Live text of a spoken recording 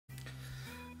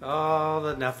Oh,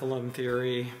 the Nephilim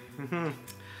theory.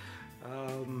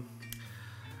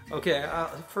 Okay,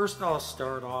 first I'll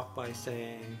start off by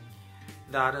saying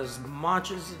that as much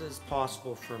as it is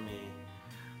possible for me,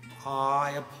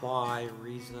 I apply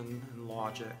reason and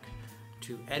logic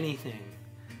to anything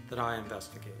that I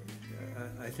investigate.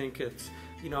 I think it's,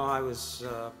 I was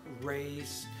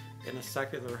raised in a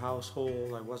secular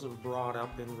household. I wasn't brought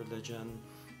up in religion.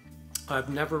 I've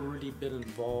never really been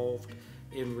involved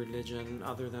in religion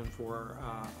other than for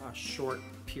a short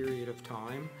period of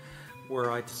time, where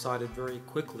I decided very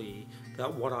quickly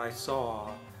that what I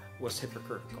saw was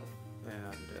hypocritical.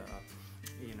 And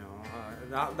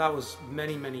that was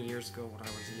many, many years ago when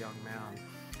I was a young man.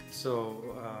 So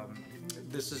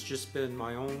this has just been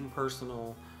my own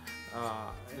personal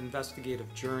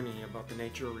investigative journey about the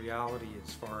nature of reality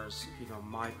as far as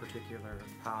my particular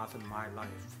path in my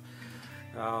life.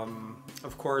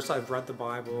 Of course, I've read the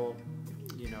Bible,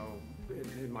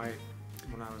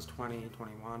 when I was 20,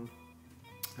 21,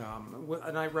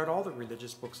 and I read all the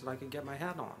religious books that I could get my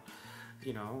head on,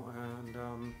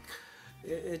 and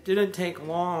it didn't take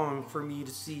long for me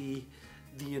to see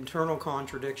the internal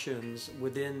contradictions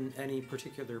within any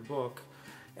particular book,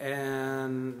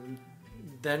 and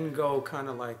then go kind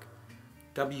of like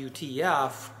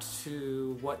WTF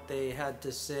to what they had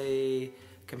to say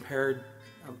compared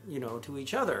to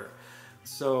each other.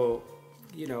 So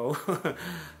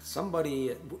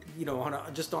somebody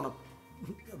just on a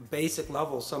basic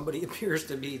level, somebody appears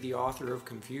to be the author of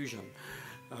confusion.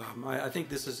 I think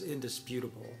this is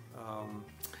indisputable.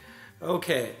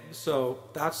 Okay, so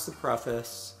that's the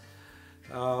preface.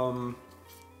 Look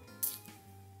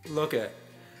at,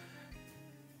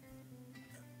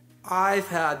 I've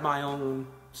had my own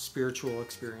spiritual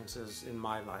experiences in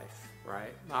my life,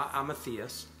 right? I'm a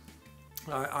theist.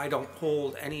 I don't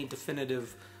hold any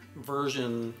definitive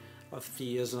version of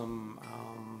theism.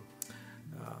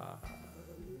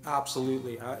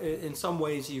 Absolutely. In some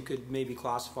ways you could maybe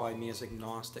classify me as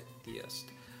agnostic theist,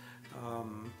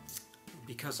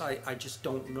 because I just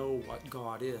don't know what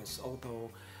God is,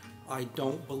 although I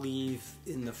don't believe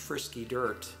in the frisky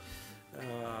dirt,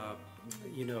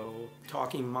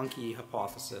 talking monkey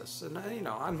hypothesis. And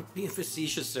I'm being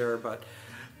facetious there, but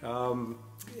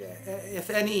if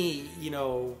any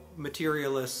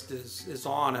materialist is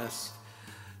honest,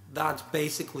 that's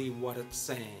basically what it's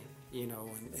saying.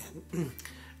 And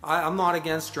I'm not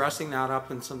against dressing that up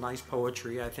in some nice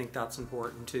poetry. I think that's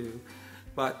important too,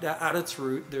 but at its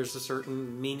root there's a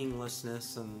certain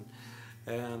meaninglessness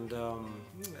and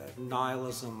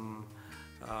nihilism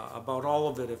about all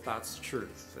of it, if that's the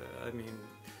truth.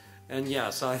 And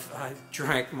yes, I've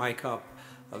drank my cup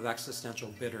of existential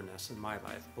bitterness in my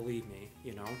life, believe me,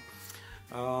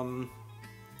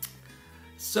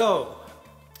 So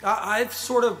I've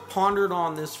sort of pondered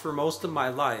on this for most of my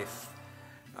life.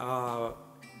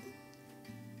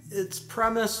 It's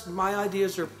premised, my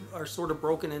ideas are sort of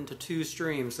broken into two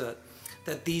streams, that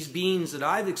these beings that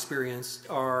I've experienced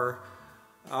are,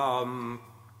 well,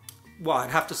 I'd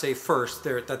have to say first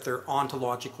that they're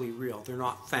ontologically real. They're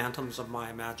not phantoms of my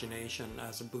imagination,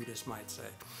 as a Buddhist might say.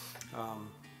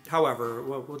 However,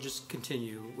 we'll just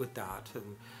continue with that,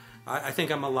 and I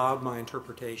think I'm allowed my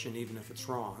interpretation even if it's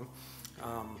wrong.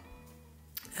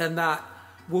 And that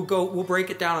we'll break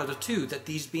it down into two, that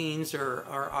these beings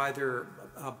are either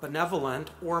benevolent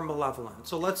or malevolent.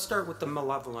 So let's start with the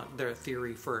malevolent, their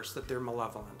theory first, that they're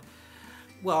malevolent.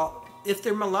 Well, if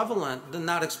they're malevolent, then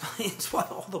that explains why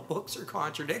all the books are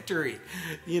contradictory.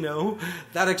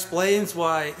 That explains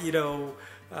why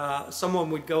someone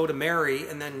would go to Mary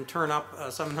and then turn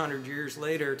up 700 years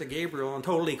later to Gabriel and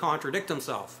totally contradict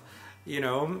himself.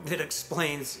 It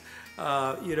explains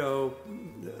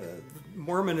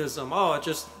Mormonism,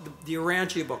 just the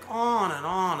Urantia book, on and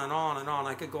on and on and on.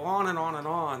 I could go on and on and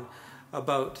on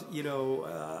about,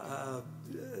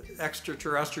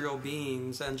 extraterrestrial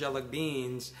beings, angelic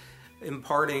beings,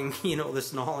 imparting,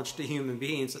 this knowledge to human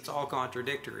beings. It's all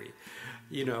contradictory,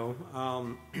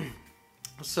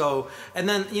 So, and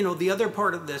then, the other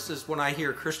part of this is when I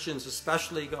hear Christians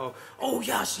especially go, oh,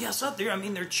 yes, they're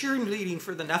cheerleading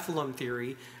for the Nephilim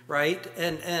theory, right?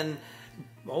 And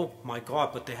oh my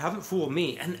God, but they haven't fooled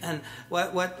me. And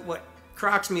what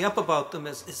cracks me up about them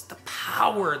is the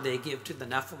power they give to the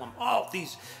Nephilim. Oh,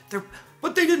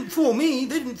 but they didn't fool me.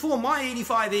 They didn't fool my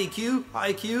 85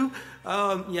 IQ.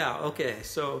 Yeah, okay,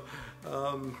 so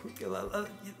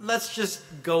let's just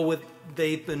go with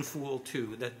they've been fooled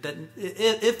too. That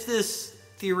if this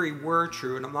theory were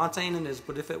true, and I'm not saying it is,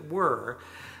 but if it were,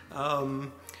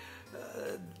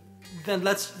 then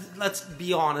let's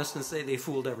be honest and say they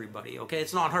fooled everybody. Okay,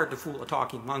 it's not hard to fool a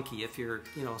talking monkey if you're,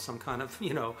 you know, some kind of,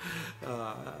 you know,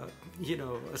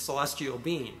 a celestial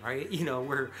being, right? You know,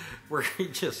 we're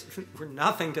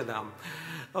nothing to them.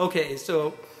 Okay,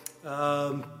 so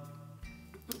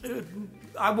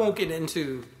I won't get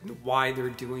into why they're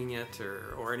doing it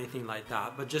or anything like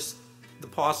that, but just the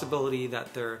possibility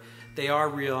that they are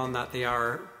real and that they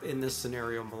are, in this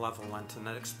scenario, malevolent, and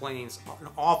that explains an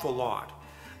awful lot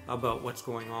about what's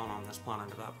going on this planet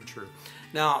if that were true.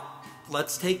 Now,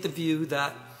 let's take the view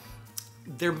that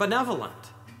they're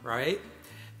benevolent, right?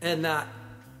 And that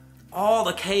all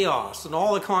the chaos and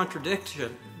all the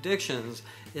contradictions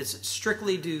is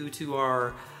strictly due to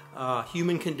our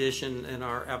human condition and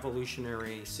our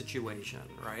evolutionary situation,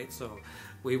 right? So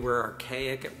we were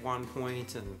archaic at one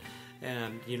point,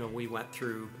 and you know, we went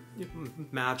through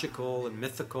magical and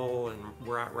mythical, and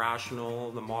we're at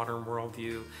rational, the modern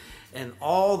worldview, and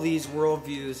all these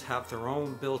worldviews have their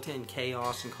own built-in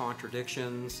chaos and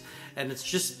contradictions, and it's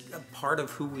just a part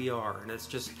of who we are, and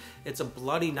it's a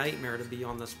bloody nightmare to be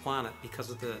on this planet because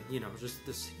of the, you know, just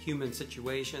this human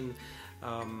situation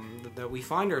that we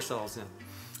find ourselves in.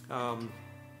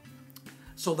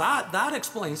 So that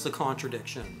explains the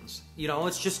contradictions. You know,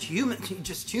 it's just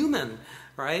human,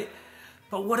 right?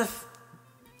 But what if,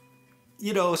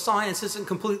 you know, science isn't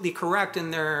completely correct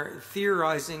and they're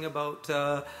theorizing about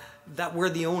that we're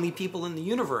the only people in the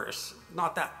universe?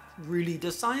 Not that really.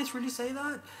 Does science really say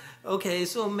that? Okay,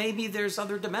 so maybe there's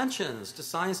other dimensions. Does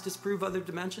science disprove other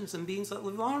dimensions and beings that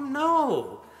live on?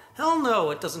 No. Hell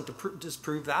no, it doesn't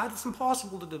disprove that. It's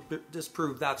impossible to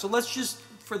disprove that. So let's just,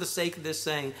 for the sake of this,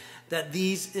 saying that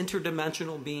these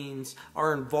interdimensional beings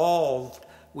are involved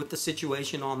with the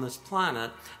situation on this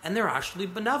planet, and they're actually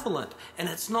benevolent. And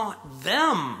it's not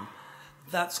them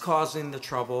that's causing the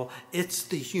trouble, it's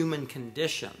the human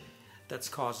condition that's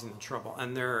causing the trouble.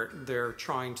 And they're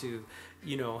trying to,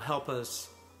 you know, help us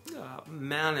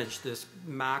manage this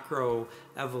macro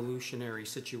evolutionary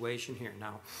situation here.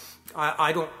 Now,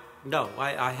 I don't know.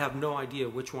 I have no idea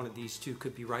which one of these two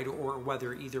could be right, or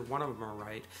whether either one of them are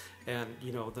right. And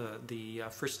you know, the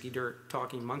frisky dirt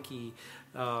talking monkey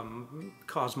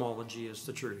cosmology is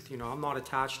the truth. You know, I'm not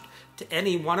attached to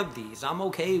any one of these. I'm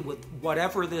okay with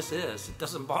whatever this is. It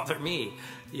doesn't bother me.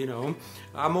 You know,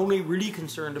 I'm only really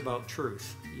concerned about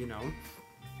truth. You know.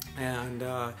 And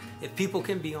if people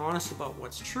can be honest about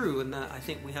what's true, and I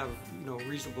think we have, you know,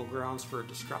 reasonable grounds for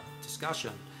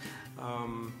discussion.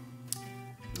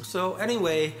 So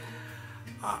anyway,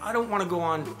 I don't want to go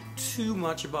on too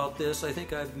much about this. I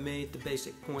think I've made the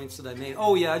basic points that I made.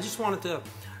 Oh yeah, I just wanted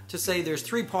to say there's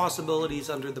three possibilities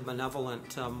under the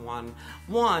benevolent one.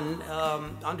 One,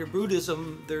 under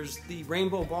Buddhism, there's the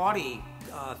rainbow body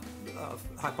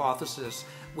hypothesis,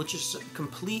 which is a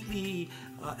completely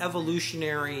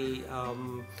evolutionary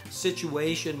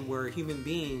situation where human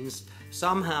beings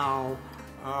somehow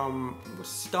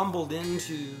stumbled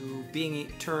into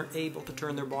being able to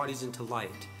turn their bodies into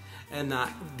light, and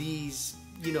that these,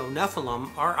 you know,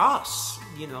 Nephilim are us.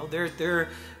 You know, they're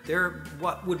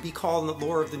what would be called in the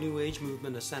lore of the New Age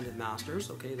movement ascended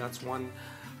masters. Okay, that's one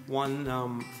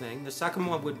thing. The second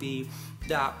one would be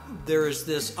that there is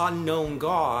this unknown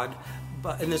God,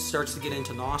 and this starts to get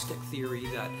into Gnostic theory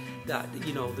that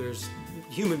you know, there's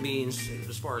human beings,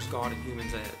 as far as God and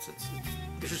humans,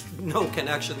 there's no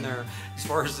connection there as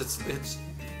far as it's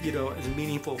you know, is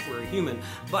meaningful for a human.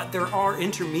 But there are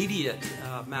intermediate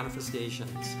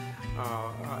manifestations,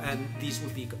 and these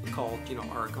would be called, you know,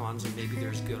 archons, and maybe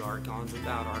there's good archons and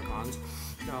bad archons.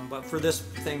 But for this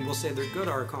thing, we'll say they're good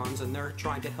archons, and they're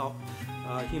trying to help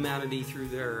humanity through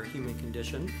their human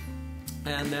condition.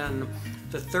 And then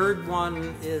the third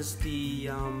one is the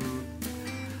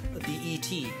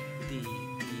ET,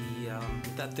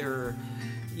 that they're,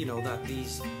 you know, that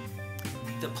these,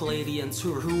 the Palladians,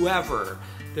 whoever,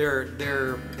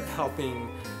 they're helping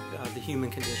the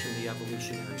human condition, the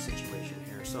evolutionary situation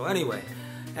here. So anyway,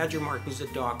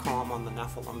 AndrewMarkmusic.com on the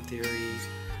Nephilim theories.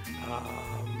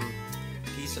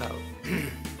 Peace out.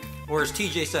 Or as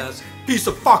TJ says, peace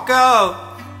the fuck out!